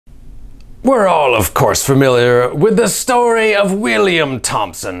We're all, of course, familiar with the story of William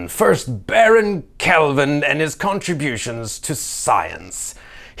Thomson, first Baron Kelvin, and his contributions to science.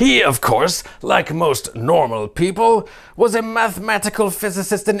 He, of course, like most normal people, was a mathematical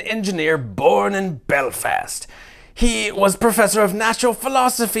physicist and engineer born in Belfast. He was professor of natural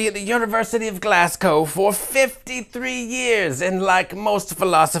philosophy at the University of Glasgow for 53 years and, like most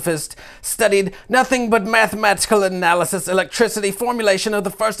philosophers, studied nothing but mathematical analysis, electricity, formulation of the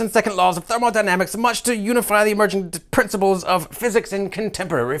first and second laws of thermodynamics, much to unify the emerging principles of physics in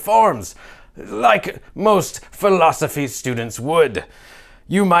contemporary forms, like most philosophy students would.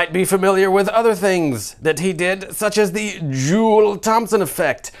 You might be familiar with other things that he did, such as the Joule-Thomson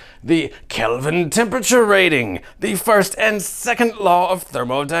effect, the Kelvin temperature rating, the first and second law of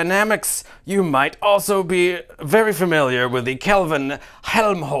thermodynamics. You might also be very familiar with the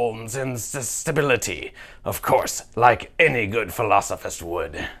Kelvin-Helmholtz instability, of course, like any good philosophist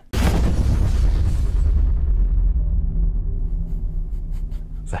would.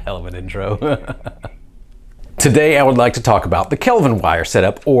 It's a hell of an intro. Today I would like to talk about the Kelvin wire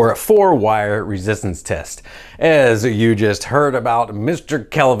setup, or 4-wire resistance test. As you just heard about Mr.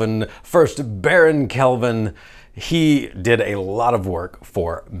 Kelvin, first Baron Kelvin, he did a lot of work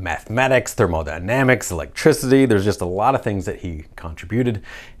for mathematics, thermodynamics, electricity. There's just a lot of things that he contributed,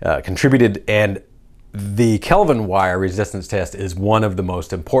 and the Kelvin wire resistance test is one of the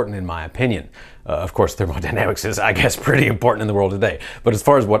most important in my opinion. Of course, thermodynamics is, I guess, pretty important in the world today. But as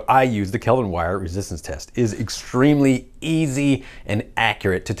far as what I use, the Kelvin wire resistance test is extremely easy and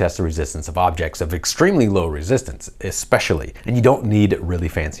accurate to test the resistance of objects of extremely low resistance, especially. And you don't need really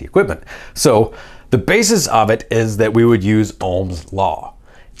fancy equipment. So the basis of it is that we would use Ohm's law.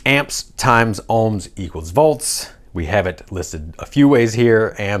 Amps times ohms equals volts. We have it listed a few ways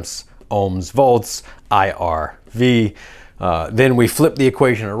here: amps, ohms, volts, IRV. Then we flip the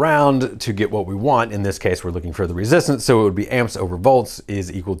equation around to get what we want. In this case, we're looking for the resistance, so it would be amps over volts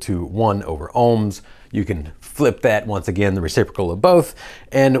is equal to 1 over ohms. You can flip that, once again, the reciprocal of both,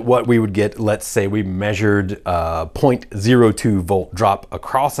 and what we would get, let's say we measured 0.02 volt drop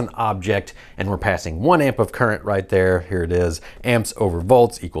across an object, and we're passing 1 amp of current right there. Here it is, amps over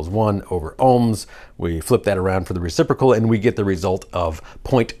volts equals 1 over ohms. We flip that around for the reciprocal, and we get the result of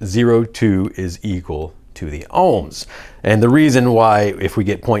 0.02 is equal to the ohms. And the reason why, if we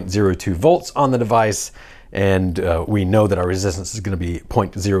get 0.02 volts on the device, and we know that our resistance is going to be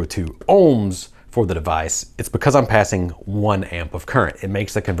 0.02 ohms for the device, it's because I'm passing 1 amp of current. It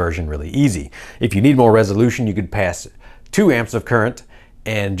makes the conversion really easy. If you need more resolution, you could pass 2 amps of current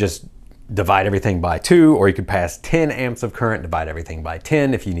and just divide everything by 2, or you could pass 10 amps of current, divide everything by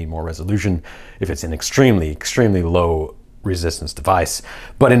 10 if you need more resolution, if it's an extremely, extremely low resistance device.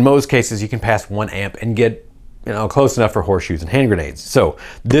 But in most cases, you can pass 1 amp and get, close enough for horseshoes and hand grenades. So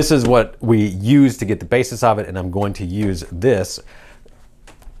this is what we use to get the basis of it, and I'm going to use this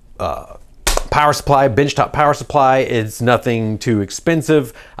power supply, benchtop power supply. It's nothing too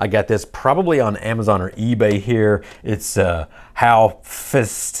expensive. I got this probably on Amazon or eBay here. It's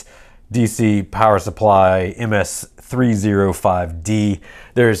Halfest DC power supply MS305D.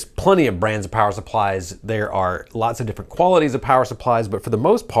 There's plenty of brands of power supplies. There are lots of different qualities of power supplies, but for the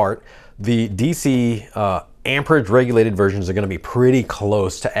most part, the DC amperage regulated versions are going to be pretty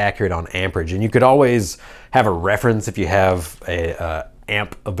close to accurate on amperage. And you could always have a reference if you have a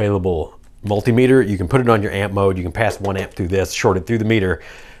amp available multimeter. You can put it on your amp mode. You can pass 1 amp through this, short it through the meter.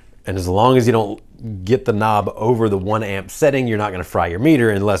 And as long as you don't get the knob over the 1 amp setting, you're not going to fry your meter,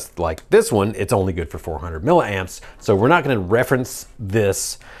 unless, like this one, it's only good for 400 milliamps. So we're not going to reference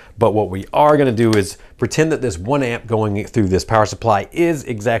this, but what we are going to do is pretend that this 1 amp going through this power supply is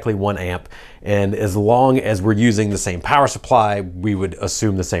exactly 1 amp. And as long as we're using the same power supply, we would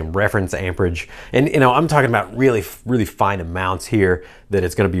assume the same reference amperage. And I'm talking about really, really fine amounts here that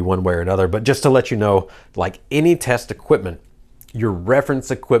it's going to be one way or another. But just to let you know, like any test equipment, your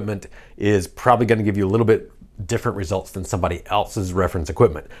reference equipment is probably going to give you a little bit different results than somebody else's reference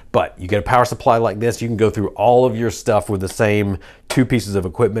equipment. But you get a power supply like this, you can go through all of your stuff with the same 2 pieces of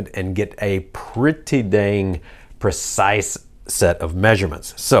equipment and get a pretty dang precise set of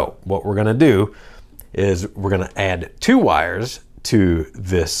measurements. So what we're going to do is we're going to add 2 wires to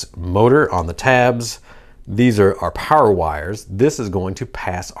this motor on the tabs. These are our power wires. This is going to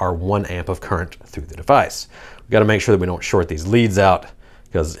pass our 1 amp of current through the device. We've got to make sure that we don't short these leads out,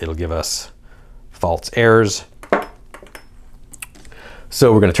 because it'll give us false errors.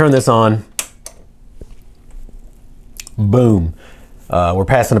 So we're going to turn this on. Boom. We're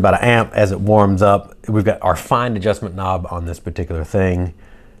passing about 1 amp as it warms up. We've got our fine adjustment knob on this particular thing.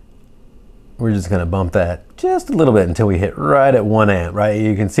 we're just gonna bump that just a little bit until we hit right at 1 amp, right?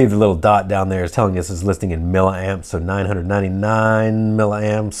 You can see the little dot down there is telling us it's listing in milliamps, so 999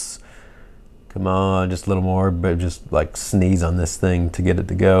 milliamps. Come on, just a little more, but just like sneeze on this thing to get it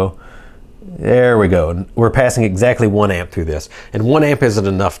to go. There we go. We're passing exactly 1 amp through this. And 1 amp isn't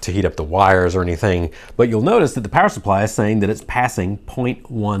enough to heat up the wires or anything, but you'll notice that the power supply is saying that it's passing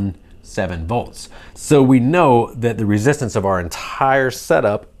 0.17 volts. So we know that the resistance of our entire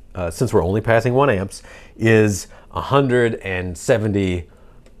setup, since we're only passing 1 amps, is 170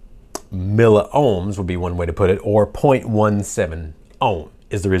 milliohms would be one way to put it, or 0.17 ohm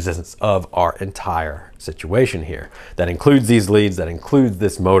is the resistance of our entire situation here. That includes these leads, that includes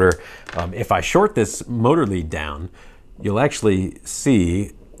this motor. If I short this motor lead down, you'll actually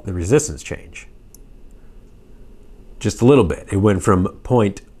see the resistance change. Just a little bit. It went from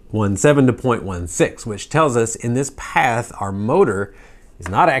 0.17 to 0.16, which tells us in this path, our motor is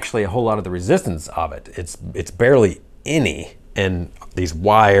not actually a whole lot of the resistance of it. It's barely any. And these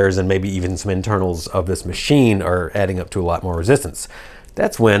wires and maybe even some internals of this machine are adding up to a lot more resistance.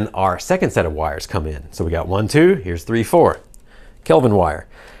 That's when our second set of wires come in. So we got 1, 2, here's 3, 4. Kelvin wire.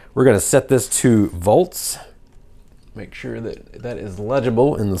 We're gonna set this to volts. Make sure that that is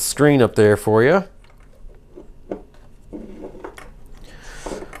legible in the screen up there for you.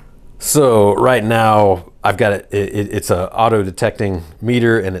 So right now I've got it's a auto detecting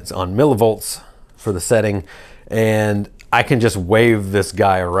meter and it's on millivolts for the setting. And I can just wave this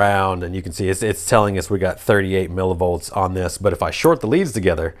guy around and you can see it's telling us we got 38 millivolts on this. But if I short the leads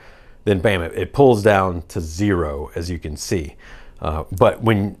together, then bam, it pulls down to 0, as you can see. But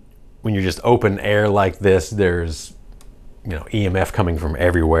when you're just open air like this, there's EMF coming from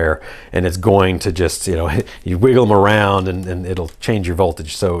everywhere, and it's going to just you wiggle them around and it'll change your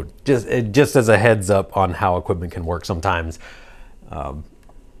voltage. So just as a heads up on how equipment can work sometimes.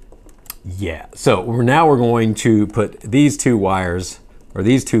 Yeah, so now we're going to put these 2 wires, or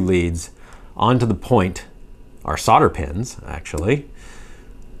these 2 leads, onto the point, our solder pins actually,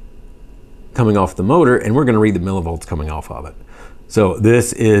 coming off the motor, and we're going to read the millivolts coming off of it. So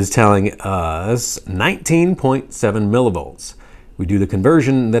this is telling us 19.7 millivolts. We do the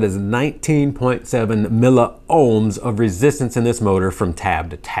conversion, that is 19.7 milliohms of resistance in this motor from tab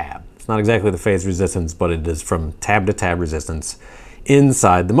to tab. It's not exactly the phase resistance, but it is from tab to tab resistance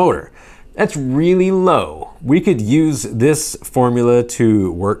inside the motor. That's really low. We could use this formula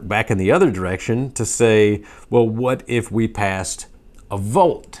to work back in the other direction to say, well, what if we passed a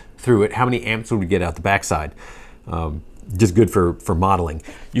volt through it? How many amps would we get out the backside? Just good for modeling.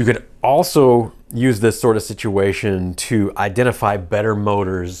 You could also use this sort of situation to identify better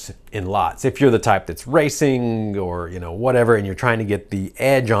motors in lots. If you're the type that's racing or whatever, and you're trying to get the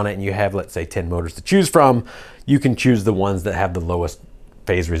edge on it and you have, let's say, 10 motors to choose from, you can choose the ones that have the lowest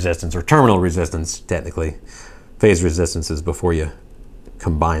phase resistance, or terminal resistance, technically. Phase resistance is before you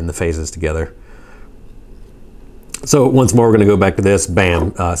combine the phases together. So once more, we're going to go back to this.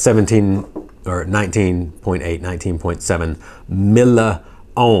 Bam, 17 or 19.8, 19.7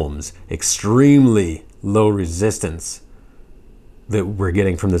 milliohms. Extremely low resistance that we're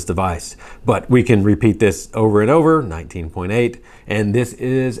getting from this device. But we can repeat this over and over, 19.8, and this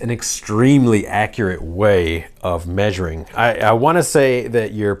is an extremely accurate way of measuring. I want to say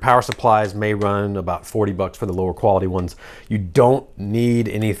that your power supplies may run about 40 bucks for the lower quality ones. You don't need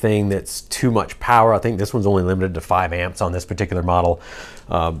anything that's too much power. I think this one's only limited to 5 amps on this particular model.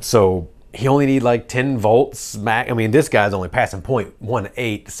 So he only need like 10 volts max. I mean, this guy's only passing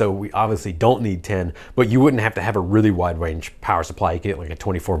 0.18, so we obviously don't need 10, but you wouldn't have to have a really wide range power supply. You get like a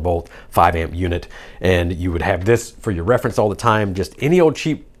 24 volt, 5 amp unit, and you would have this for your reference all the time. Just any old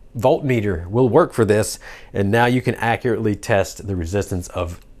cheap voltmeter will work for this, and now you can accurately test the resistance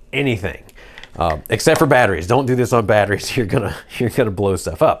of anything. Except for batteries. Don't do this on batteries. You're gonna blow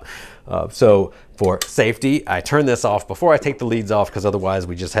stuff up. So for safety, I turn this off before I take the leads off, because otherwise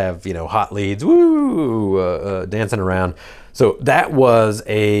we just have hot leads dancing around. So that was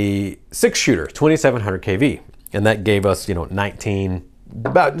a 6-shooter, 2700 kV, and that gave us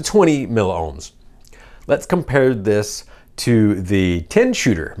about 20 milliohms. Let's compare this to the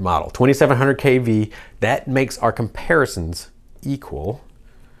 10-shooter model, 2700 kV. That makes our comparisons equal.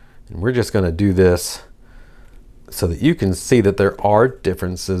 And we're just going to do this so that you can see that there are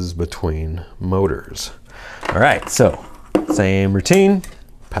differences between motors. All right, so same routine.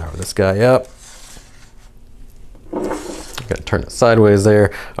 Power this guy up. Got to turn it sideways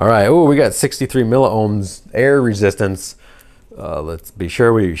there. All right, oh, we got 63 milliohms air resistance. Let's be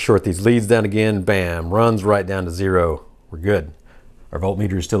sure we short these leads down again. Bam, runs right down to 0. We're good. Our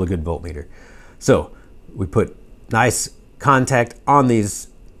voltmeter is still a good voltmeter. So we put nice contact on these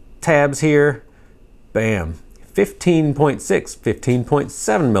tabs here, bam, 15.6, 15.7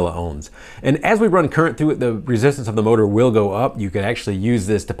 milliohms. And as we run current through it, the resistance of the motor will go up. You can actually use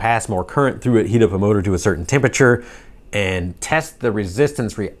this to pass more current through it, heat up a motor to a certain temperature, and test the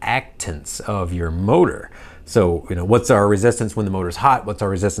resistance reactance of your motor. So, you know, what's our resistance when the motor's hot? What's our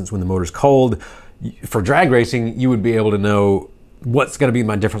resistance when the motor's cold? For drag racing, you would be able to know what's going to be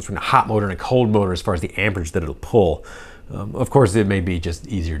my difference between a hot motor and a cold motor as far as the amperage that it'll pull. Of course, it may be just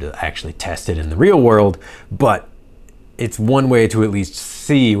easier to actually test it in the real world, but it's one way to at least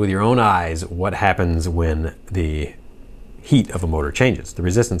see with your own eyes what happens when the heat of a motor changes. The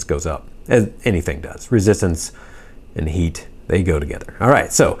resistance goes up, as anything does. Resistance and heat, they go together. All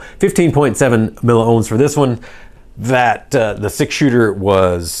right, so 15.7 milliohms for this one. That the 6-shooter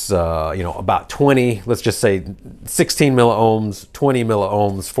was, you know, about 20, let's just say 16 milliohms, 20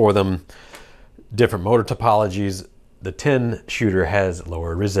 milliohms for them. Different motor topologies. The 10-shooter has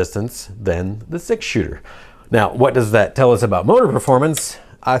lower resistance than the 6-shooter. Now, what does that tell us about motor performance?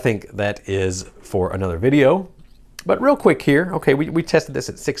 I think that is for another video. But real quick here, okay, we tested this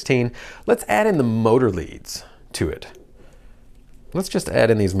at 16. Let's add in the motor leads to it. Let's just add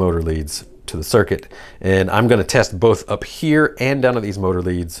in these motor leads to the circuit. And I'm going to test both up here and down to these motor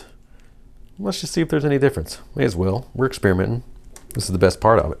leads. Let's just see if there's any difference. May as well. We're experimenting. This is the best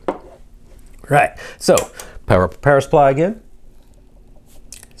part of it. Right, so power up the power supply again.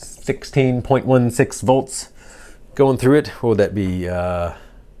 16.16 volts going through it. What would that be? I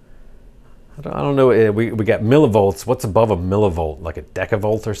don't know. We got millivolts. What's above a millivolt? Like a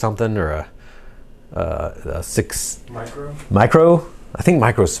decavolt or something, or a 6 micro? I think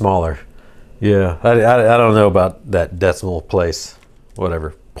micro's smaller. Yeah, I don't know about that decimal place.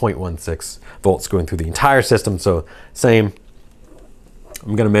 Whatever, 0.16 volts going through the entire system. So same.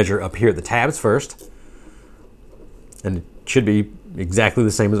 I'm going to measure up here at the tabs first, and it should be exactly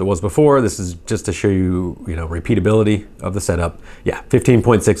the same as it was before. This is just to show you, you know, repeatability of the setup. Yeah,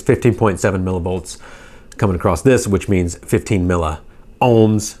 15.6, 15.7 millivolts coming across this, which means 15 milliohms,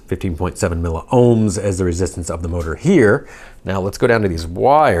 15.7 milliohms as the resistance of the motor here. Now let's go down to these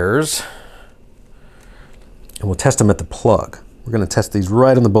wires, and we'll test them at the plug. We're going to test these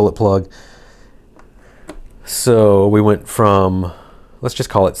right on the bullet plug. So we went from, let's just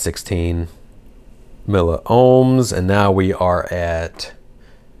call it 16 milliohms, and now we are at,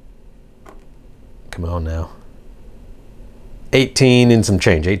 come on now, 18 and some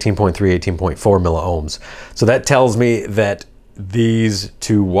change, 18.3, 18.4 milliohms. So that tells me that these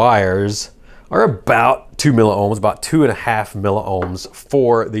two wires are about 2 milliohms, about 2.5 milliohms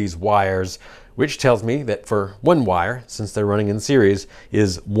for these wires, which tells me that for one wire, since they're running in series,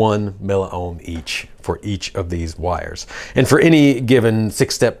 is 1 milliohm each for each of these wires. And for any given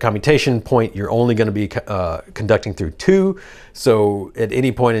 6-step commutation point, you're only going to be conducting through 2. So at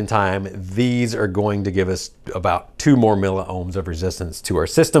any point in time, these are going to give us about 2 more milliohms of resistance to our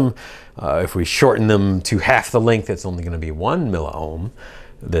system. If we shorten them to half the length, it's only going to be 1 milliohm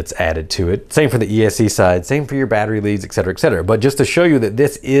that's added to it. Same for the ESC side, same for your battery leads, etc., etc. But just to show you that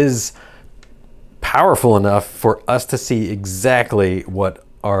this is powerful enough for us to see exactly what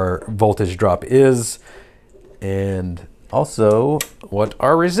our voltage drop is, and also what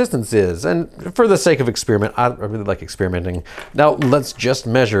our resistance is. And for the sake of experiment, I really like experimenting. Now let's just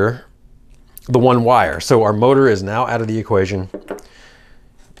measure the one wire. So our motor is now out of the equation.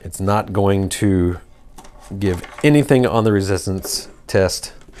 It's not going to give anything on the resistance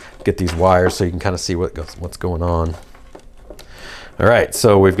test. Get these wires so you can kind of see what's going on. All right,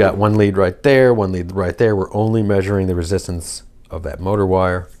 so we've got one lead right there, one lead right there. We're only measuring the resistance of that motor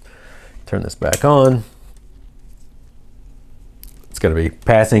wire. Turn this back on. It's going to be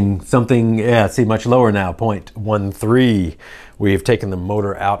passing something, yeah, see, much lower now, 0.13. We've taken the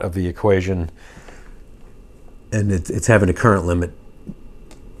motor out of the equation, and it's having a current limit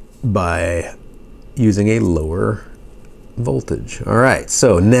by using a lower voltage. All right,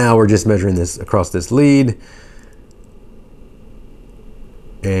 so now we're just measuring this across this lead.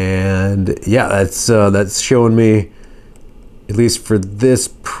 And yeah, that's showing me, at least for this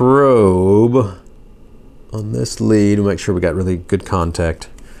probe on this lead, we'll make sure we got really good contact.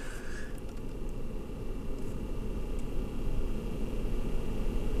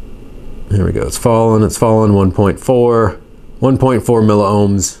 There we go, it's falling 1.4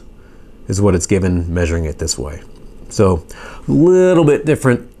 milliohms is what it's given measuring it this way. So a little bit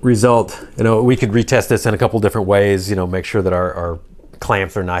different result. You know, we could retest this in a couple different ways, you know, make sure that our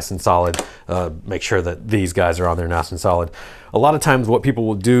clamps are nice and solid, make sure that these guys are on there nice and solid. A lot of times what people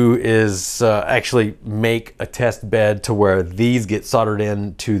will do is actually make a test bed to where these get soldered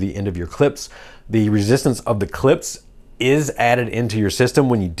in to the end of your clips. The resistance of the clips is added into your system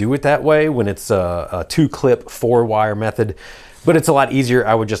when you do it that way, when it's a 2-clip 4-wire method. But it's a lot easier.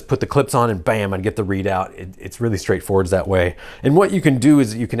 I would just put the clips on and bam, I'd get the readout. It's really straightforward that way. And what you can do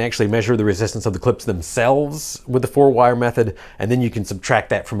is you can actually measure the resistance of the clips themselves with the 4-wire method, and then you can subtract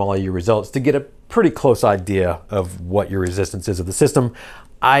that from all of your results to get a pretty close idea of what your resistance is of the system.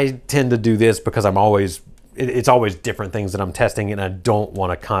 I tend to do this because it's always different things that I'm testing, and I don't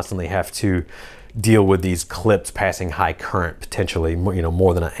want to constantly have to deal with these clips passing high current, potentially,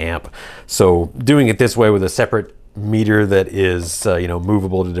 more than an amp. So doing it this way with a separate meter that is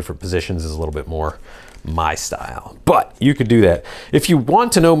movable to different positions is a little bit more my style, but you could do that. If you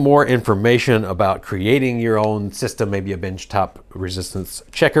want to know more information about creating your own system, maybe a benchtop resistance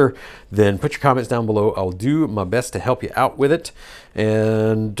checker, then put your comments down below. I'll do my best to help you out with it.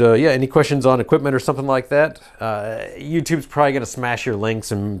 And yeah, any questions on equipment or something like that, YouTube's probably going to smash your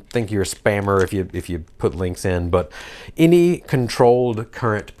links and think you're a spammer if you put links in, but any controlled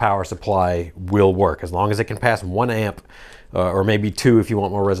current power supply will work as long as it can pass 1 amp or maybe 2 if you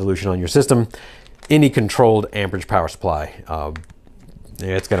want more resolution on your system. Any controlled amperage power supply,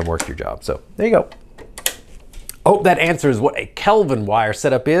 it's going to work your job. So there you go. Hope that answers what a Kelvin wire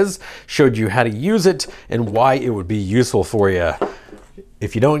setup is, showed you how to use it and why it would be useful for you.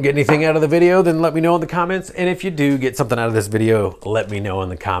 If you don't get anything out of the video, then let me know in the comments. And if you do get something out of this video, let me know in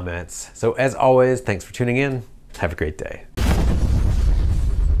the comments. So as always, thanks for tuning in. Have a great day.